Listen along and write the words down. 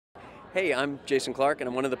Hey, I'm Jason Clark, and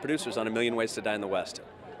I'm one of the producers on A Million Ways to Die in the West.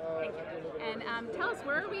 Thank you. And tell us,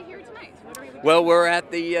 where are we here tonight? What are we doing? Well, we're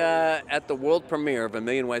at the world premiere of A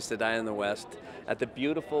Million Ways to Die in the West at the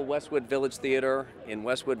beautiful Westwood Village Theater in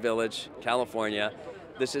Westwood Village, California.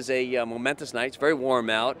 This is a momentous night. It's very warm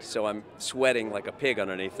out, so I'm sweating like a pig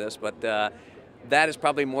underneath this, but that is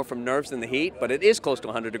probably more from nerves than the heat, but it is close to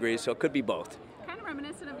 100 degrees, so it could be both. Kind of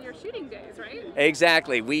reminiscent of your shooting days, right?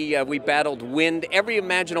 Exactly. We battled wind, every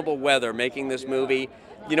imaginable weather making this movie.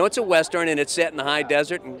 You know, it's a Western and it's set in the high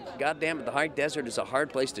desert, and goddamn it, the high desert is a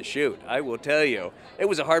hard place to shoot. I will tell you. It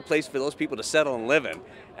was a hard place for those people to settle and live in.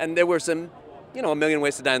 And there were some, you know, A Million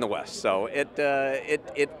Ways to Die in the West. So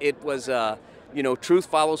it was, you know, truth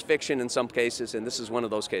follows fiction in some cases, and this is one of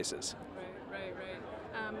those cases. Right.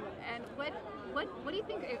 And what do you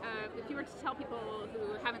think, if you were to tell people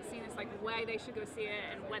who haven't seen this, like why they should go see it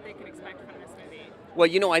and what they can expect from this movie? Well,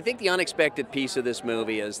 you know, I think the unexpected piece of this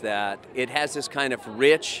movie is that it has this kind of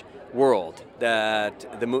rich world that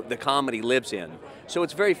the comedy lives in. So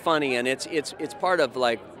it's very funny, and it's part of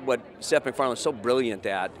like what Seth MacFarlane is so brilliant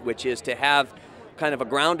at, which is to have kind of a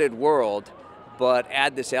grounded world, but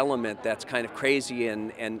add this element that's kind of crazy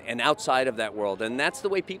and outside of that world. And that's the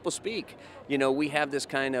way people speak. You know, we have this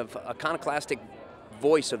kind of iconoclastic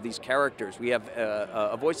voice of these characters. We have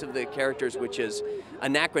a voice of the characters which is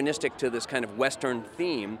anachronistic to this kind of Western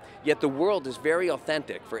theme, yet the world is very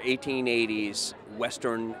authentic for 1880s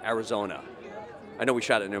Western Arizona. I know we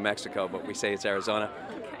shot it in New Mexico, but we say it's Arizona.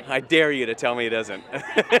 Okay. I dare you to tell me it isn't.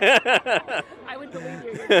 I would believe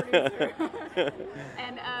you, you're a producer.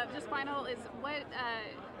 And just final is,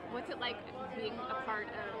 what's it like being a part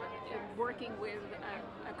of working with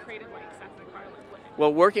a creative like Seth MacFarlane?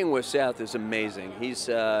 Well, working with Seth is amazing. He's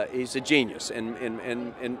a genius,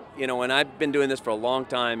 and you know, and I've been doing this for a long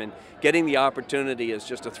time, and getting the opportunity is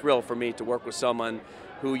just a thrill for me to work with someone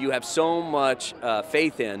who you have so much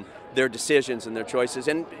faith in their decisions and their choices.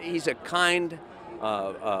 And he's a kind,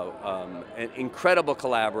 an incredible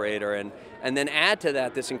collaborator, and then add to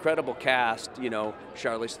that this incredible cast, you know,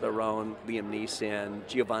 Charlize Theron, Liam Neeson,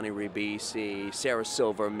 Giovanni Ribisi, Sarah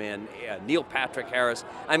Silverman, Neil Patrick Harris.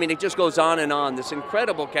 I mean, it just goes on and on, this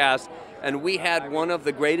incredible cast, and we had one of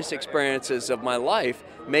the greatest experiences of my life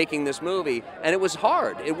making this movie, and it was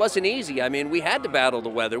hard. It wasn't easy. I mean, we had to battle the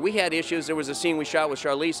weather. We had issues. There was a scene we shot with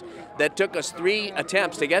Charlize that took us 3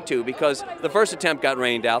 attempts to get to, because the first attempt got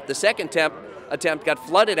rained out, the second attempt got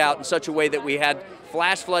flooded out in such a way that we had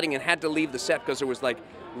flash flooding and had to leave the set because there was like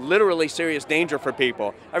literally serious danger for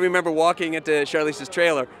people. I remember walking into Charlize's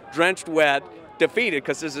trailer, drenched wet, defeated,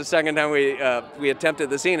 because this is the second time we attempted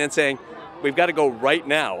the scene, and saying, we've got to go right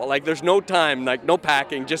now. Like, there's no time, like no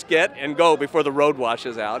packing, just get and go before the road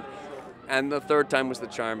washes out. And the third time was the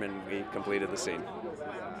charm, and we completed the scene.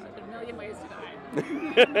 A Million Ways to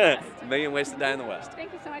Die. A Million Ways to Die in the West.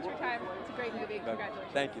 Thank you so much for your time. It's a great movie.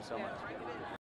 Congratulations. Thank you so much.